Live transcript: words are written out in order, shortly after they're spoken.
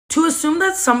To assume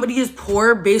that somebody is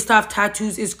poor based off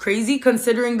tattoos is crazy,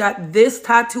 considering that this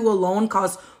tattoo alone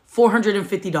costs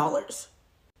 $450.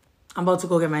 I'm about to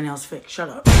go get my nails fixed. Shut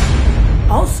up.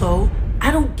 Also,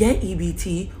 I don't get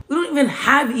EBT. We don't even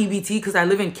have EBT because I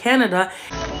live in Canada.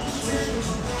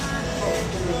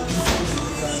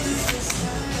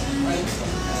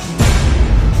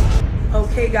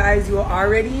 Okay, guys, you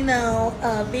already know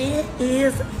it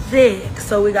is thick,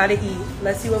 so we gotta eat.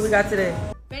 Let's see what we got today.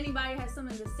 If anybody has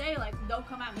something to say, like, don't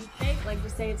come at me fake, like,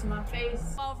 just say it to my face.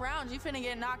 12 rounds, you finna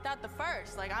get knocked out the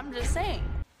first. Like, I'm just saying.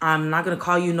 I'm not gonna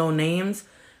call you no names,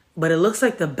 but it looks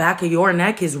like the back of your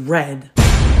neck is red.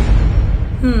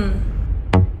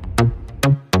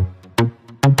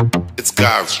 It's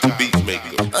God's beat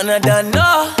maker. And I don't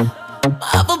know.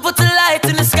 I will put a light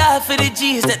in the sky for the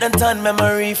G's that done turn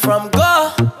memory from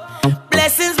go.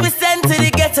 Blessings we send to the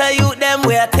ghetto youth, them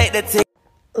where I take the tick.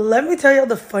 Let me tell you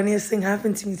the funniest thing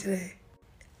happened to me today.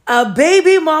 A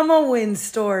baby mama win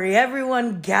story.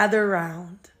 Everyone gather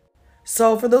around.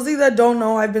 So for those of you that don't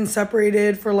know, I've been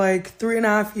separated for like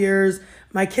 3.5 years.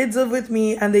 My kids live with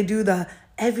me and they do the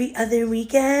every other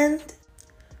weekend.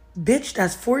 Bitch,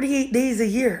 that's 48 days a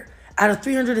year out of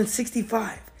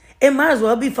 365. It might as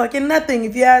well be fucking nothing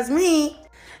if you ask me.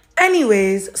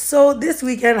 Anyways, so this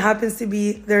weekend happens to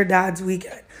be their dad's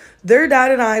weekend. Their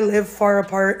dad and I live far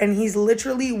apart and he's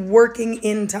literally working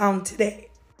in town today.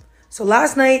 So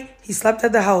last night, he slept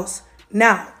at the house.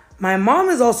 Now, my mom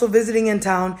is also visiting in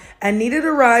town and needed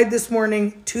a ride this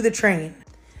morning to the train.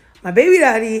 My baby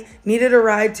daddy needed a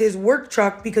ride to his work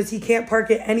truck because he can't park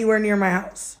it anywhere near my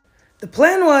house. The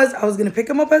plan was I was going to pick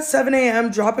him up at 7 a.m.,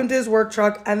 drop him to his work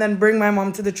truck, and then bring my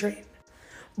mom to the train.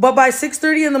 But by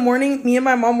 6:30 in the morning, me and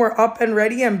my mom were up and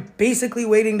ready and basically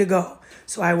waiting to go.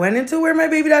 So I went into where my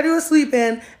baby daddy was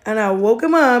sleeping, and I woke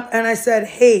him up, and I said,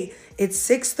 hey, it's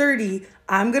 6:30.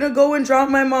 I'm going to go and drop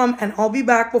my mom, and I'll be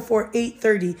back before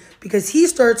 8:30 because he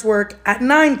starts work at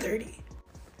 9:30.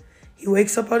 He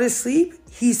wakes up out of his sleep.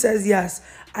 He says yes.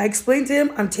 I explained to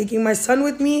him, I'm taking my son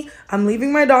with me. I'm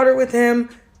leaving my daughter with him.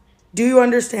 Do you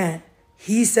understand?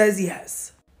 He says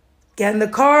yes. Get in the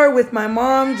car with my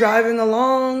mom, driving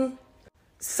along.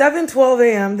 7:12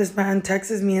 a.m., this man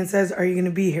texts me and says, are you going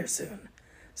to be here soon?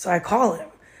 So I call him.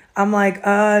 I'm like,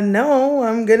 no,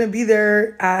 I'm going to be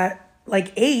there at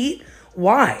like 8.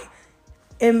 Why?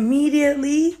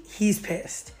 Immediately, he's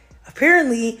pissed.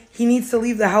 Apparently, he needs to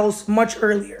leave the house much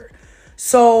earlier.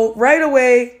 So right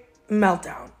away,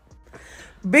 meltdown.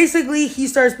 Basically, he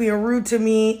starts being rude to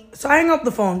me. So I hang up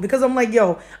the phone because I'm like,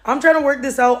 yo, I'm trying to work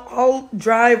this out. I'll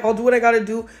drive. I'll do what I got to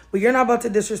do. But you're not about to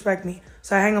disrespect me.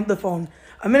 So I hang up the phone.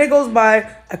 A minute goes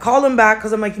by. I call him back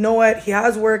because I'm like, you know what? He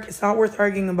has work. It's not worth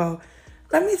arguing about.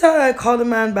 Let me tell you, I call the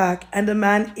man back. And the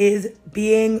man is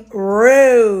being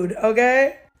rude,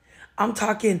 okay? I'm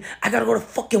talking, I got to go to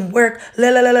fucking work. La,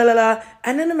 la, la, la, la, la.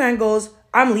 And then the man goes,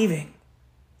 I'm leaving.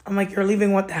 I'm like, you're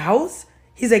leaving what, the house?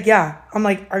 He's like, yeah. I'm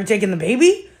like, are you taking the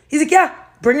baby? He's like, yeah,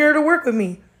 bring her to work with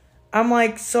me. I'm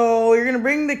like, so you're going to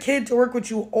bring the kid to work with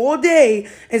you all day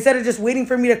instead of just waiting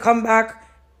for me to come back?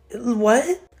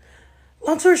 What?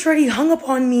 Long story short, he hung up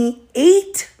on me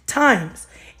 8 times.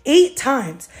 8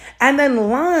 times. And then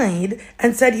lied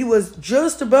and said he was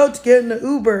just about to get in the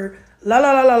Uber. La,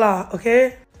 la, la, la, la,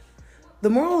 okay? The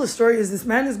moral of the story is this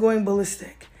man is going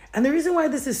ballistic. And the reason why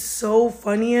this is so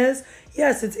funny is,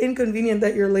 yes, it's inconvenient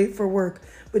that you're late for work.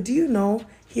 But do you know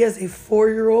he has a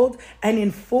 4-year-old? And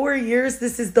in 4 years,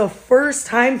 this is the first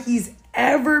time he's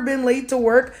ever been late to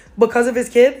work because of his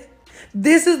kid.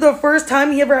 This is the first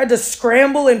time he ever had to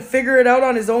scramble and figure it out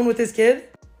on his own with his kid.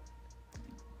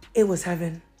 It was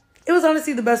heaven. It was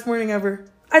honestly the best morning ever.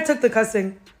 I took the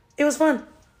cussing. It was fun.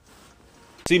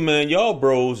 See, man, y'all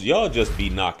bros, y'all just be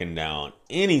knocking down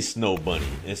any snow bunny,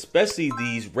 especially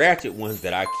these ratchet ones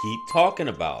that I keep talking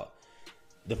about.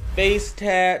 The face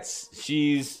tats,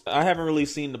 I haven't really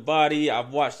seen the body. I've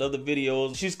watched other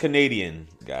videos. She's Canadian,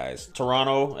 guys.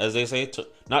 Toronto, as they say,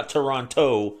 not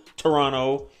Toronto,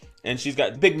 Toronto. And she's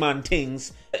got big man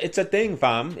tings. It's a thing,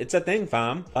 fam. It's a thing,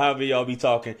 fam. However y'all be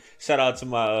talking. Shout out to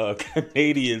my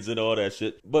Canadians and all that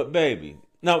shit. But baby,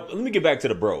 now let me get back to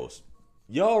the bros.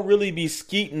 Y'all really be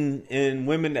skeeting in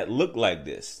women that look like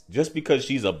this just because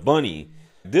she's a bunny.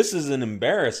 This is an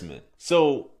embarrassment.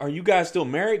 So are you guys still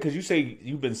married? Because you say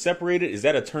you've been separated. Is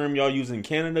that a term y'all use in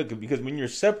Canada? Because when you're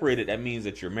separated, that means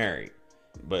that you're married.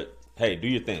 But hey, do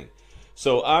your thing.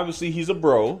 So obviously he's a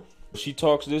bro. She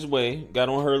talks this way, got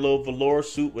on her little velour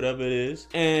suit, whatever it is.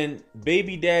 And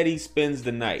baby daddy spends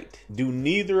the night. Do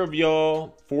neither of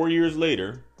y'all, 4 years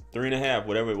later, 3.5,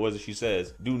 whatever it was that she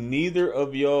says. Do neither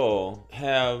of y'all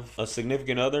have a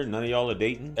significant other? None of y'all are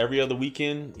dating? Every other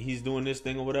weekend he's doing this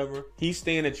thing or whatever? He's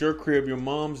staying at your crib, your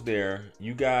mom's there.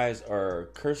 You guys are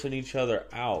cursing each other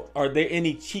out. Are there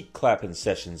any cheek clapping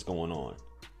sessions going on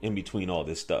in between all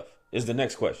this stuff? Is the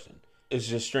next question. It's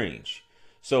just strange.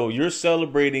 So you're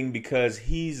celebrating because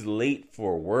he's late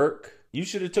for work? You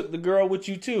should have took the girl with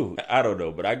you too. I don't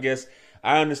know, but I guess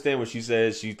I understand what she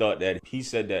says. She thought that he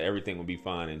said that everything would be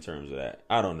fine in terms of that.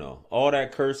 I don't know. All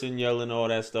that cursing, yelling, all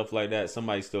that stuff like that,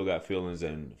 somebody still got feelings.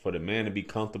 And for the man to be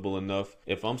comfortable enough,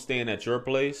 if I'm staying at your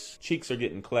place, cheeks are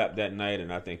getting clapped that night,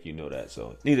 and I think you know that.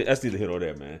 So that's neither here nor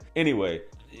there, man. Anyway,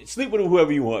 sleep with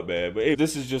whoever you want, man. But hey,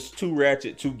 this is just too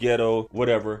ratchet, too ghetto,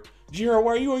 whatever. Gerald,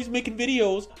 why are you always making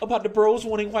videos about the bros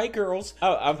wanting white girls?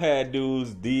 I've had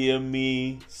dudes DM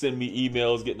me, send me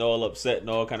emails, getting all upset and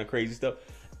all kind of crazy stuff.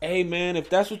 Hey man, if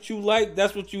that's what you like,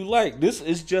 that's what you like. This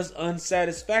is just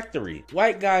unsatisfactory.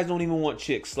 White guys don't even want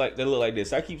chicks like that look like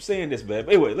this. I keep saying this, man.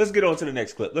 But anyway, let's get on to the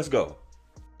next clip. Let's go.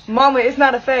 Mama, it's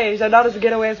not a phase. Your daughter's a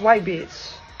ghetto-ass white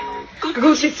bitch.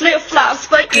 Gucci flip-flops.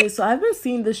 Okay, so I've been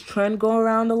seeing this trend go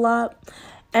around a lot.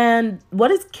 And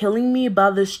what is killing me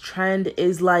about this trend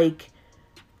is like,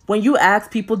 when you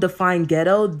ask people define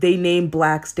ghetto, they name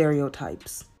black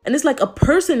stereotypes. And it's like a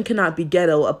person cannot be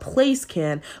ghetto, a place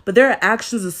can, but there are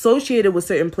actions associated with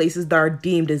certain places that are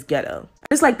deemed as ghetto.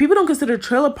 It's like people don't consider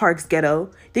trailer parks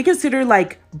ghetto. They consider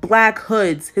like black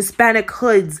hoods, Hispanic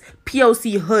hoods,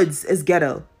 POC hoods as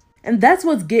ghetto. And that's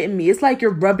what's getting me. It's like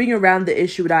you're rubbing around the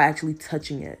issue without actually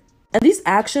touching it. And these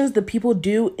actions that people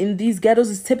do in these ghettos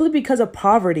is typically because of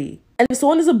poverty. And if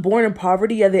someone isn't born in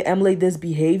poverty yet they emulate these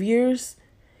behaviors,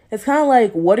 it's kind of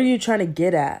like, what are you trying to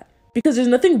get at? Because there's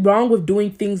nothing wrong with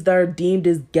doing things that are deemed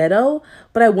as ghetto,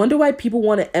 but I wonder why people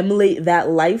want to emulate that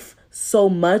life so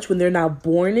much when they're not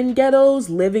born in ghettos,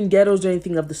 live in ghettos, or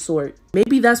anything of the sort.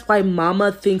 Maybe that's why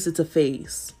mama thinks it's a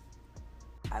phase.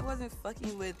 I wasn't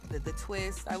fucking with the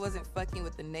twist. I wasn't fucking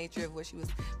with the nature of what she was.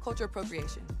 Culture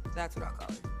appropriation. That's what I'll call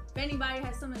it. If anybody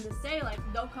has something to say, like,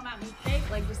 don't come at me fake,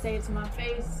 like, just say it to my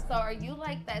face. So are you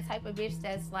like that type of bitch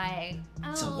that's like,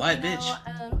 oh, it's a white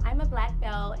bitch. I'm a black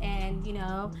belt and, you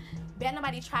know, bet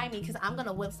nobody try me because I'm going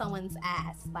to whip someone's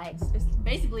ass. Like, it's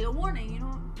basically a warning, you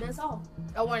know? That's all.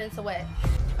 A warning to what?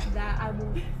 That I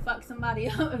will fuck somebody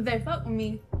up if they fuck with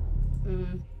me.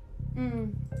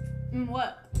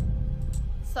 What?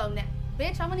 So now,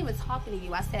 bitch, I wasn't even talking to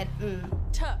you. I said,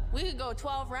 Tuh, we could go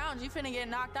 12 rounds. You finna get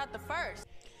knocked out the first.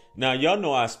 Now, y'all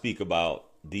know I speak about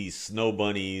these snow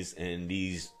bunnies and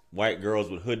these white girls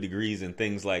with hood degrees and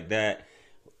things like that.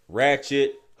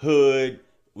 Ratchet, hood,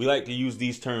 we like to use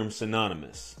these terms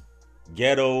synonymous.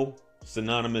 Ghetto,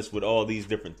 synonymous with all these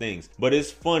different things. But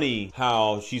it's funny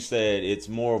how she said it's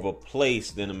more of a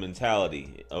place than a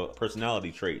mentality, a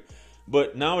personality trait.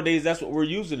 But nowadays, that's what we're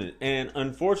using it. And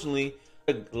unfortunately,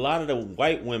 a lot of the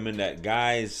white women that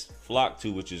guys flock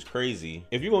to, which is crazy.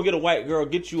 If you're gonna get a white girl,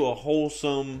 get you a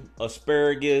wholesome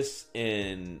asparagus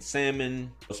and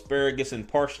salmon, asparagus and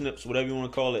parsnips, whatever you want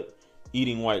to call it,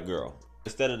 eating white girl.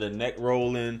 Instead of the neck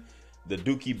rolling, the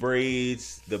dookie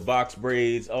braids, the box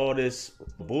braids, all this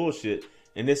bullshit.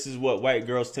 And this is what white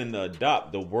girls tend to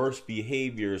adopt, the worst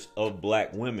behaviors of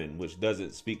black women, which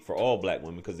doesn't speak for all black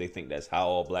women because they think that's how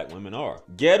all black women are.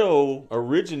 Ghetto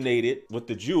originated with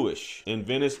the Jewish in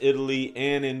Venice, Italy,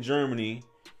 and in Germany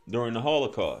during the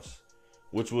Holocaust,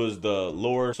 which was the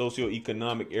lower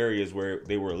socioeconomic areas where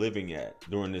they were living at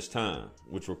during this time,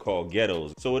 which were called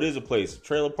ghettos. So it is a place.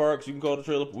 Trailer parks, you can call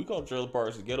it we call trailer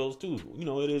parks ghettos too. You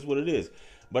know, it is what it is.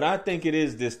 But I think it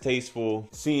is distasteful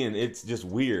it's just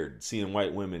weird seeing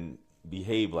white women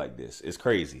behave like this. It's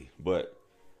crazy, but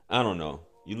I don't know.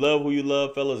 You love who you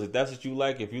love, fellas. If that's what you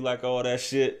like, if you like all that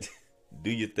shit, do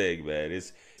your thing, man.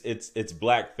 It's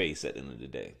blackface at the end of the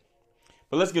day.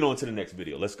 But let's get on to the next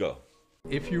video. Let's go.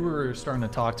 If you were starting to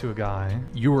talk to a guy,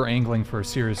 you were angling for a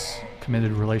serious,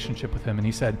 committed relationship with him, and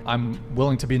he said, I'm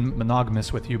willing to be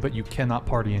monogamous with you, but you cannot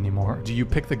party anymore. Do you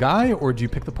pick the guy or do you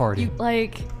pick the party?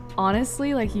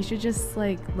 Honestly, like, he should just,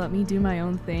 like, let me do my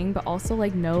own thing, but also,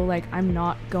 like, know, like, I'm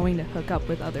not going to hook up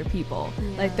with other people.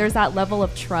 Yeah. Like, there's that level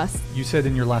of trust. You said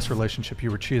in your last relationship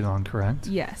you were cheated on, correct?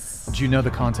 Yes. Do you know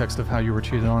the context of how you were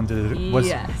cheated on? Did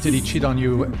he cheat on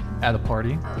you at a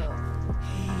party?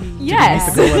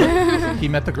 Yes. He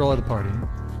met the girl at a party?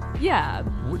 Yeah.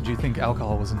 Do you think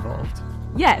alcohol was involved?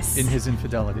 Yes. In his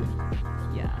infidelity?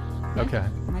 Yeah. Okay.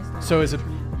 So is it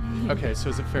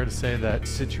fair to say that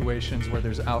situations where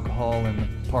there's alcohol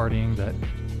and partying, that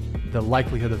the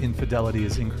likelihood of infidelity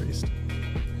is increased?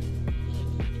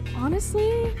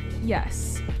 Honestly,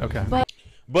 yes. Okay.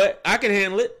 But I can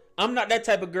handle it. I'm not that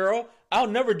type of girl. I'll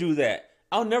never do that.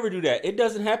 I'll never do that. It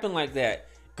doesn't happen like that.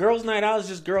 Girls' night out is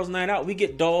just girls' night out. We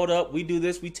get dolled up. We do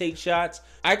this. We take shots.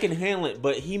 I can handle it,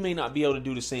 but he may not be able to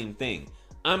do the same thing.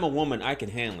 I'm a woman. I can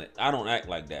handle it. I don't act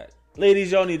like that.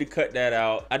 Ladies, y'all need to cut that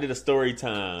out. I did a story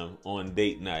time on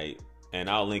date night, and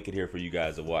I'll link it here for you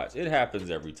guys to watch. It happens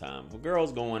every time. When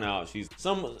girls going out,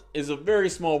 is a very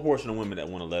small portion of women that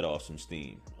want to let off some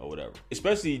steam or whatever.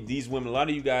 Especially these women. A lot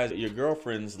of you guys, your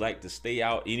girlfriends like to stay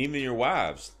out, and even your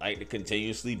wives like to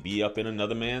continuously be up in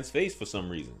another man's face for some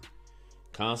reason.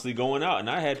 Constantly going out. And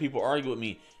I had people argue with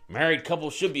me, married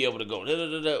couples should be able to go. Da,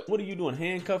 da, da, da. What are you doing?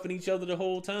 Handcuffing each other the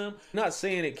whole time? Not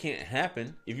saying it can't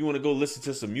happen if you want to go listen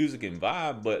to some music and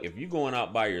vibe, but if you're going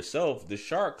out by yourself, the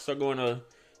sharks are going to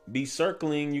be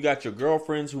circling. You got your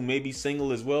girlfriends who may be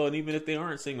single as well. And even if they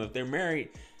aren't single, if they're married,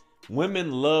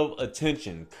 women love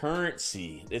attention,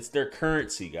 currency. It's their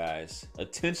currency, guys.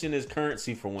 Attention is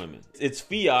currency for women. It's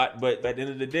fiat, but at the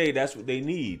end of the day, that's what they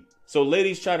need. So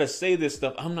ladies try to say this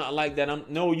stuff. I'm not like that.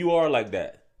 No, you are like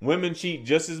that. Women cheat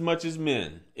just as much as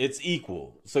men. It's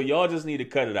equal. So y'all just need to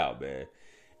cut it out, man.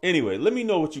 Anyway, let me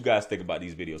know what you guys think about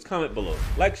these videos. Comment below.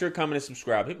 Like, share, comment, and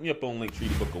subscribe. Hit me up on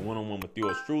Linktree to book a one-on-one with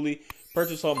yours truly.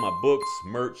 Purchase all my books,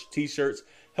 merch, t-shirts.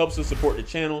 Helps us support the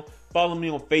channel. Follow me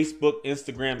on Facebook,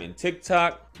 Instagram, and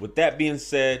TikTok. With that being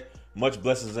said, much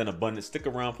blessings and abundance. Stick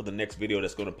around for the next video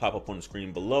that's going to pop up on the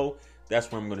screen below. That's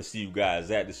where I'm going to see you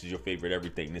guys at. This is your favorite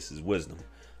everything. This is Wisdom.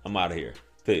 I'm out of here.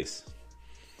 Peace.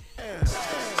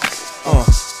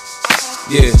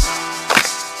 Yeah.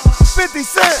 50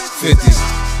 Cent. 50.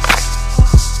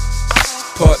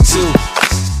 Part 2.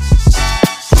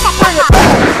 Bring it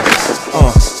back.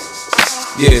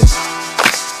 Yeah.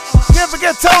 Can't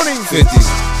forget Tony. 50.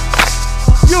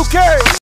 UK.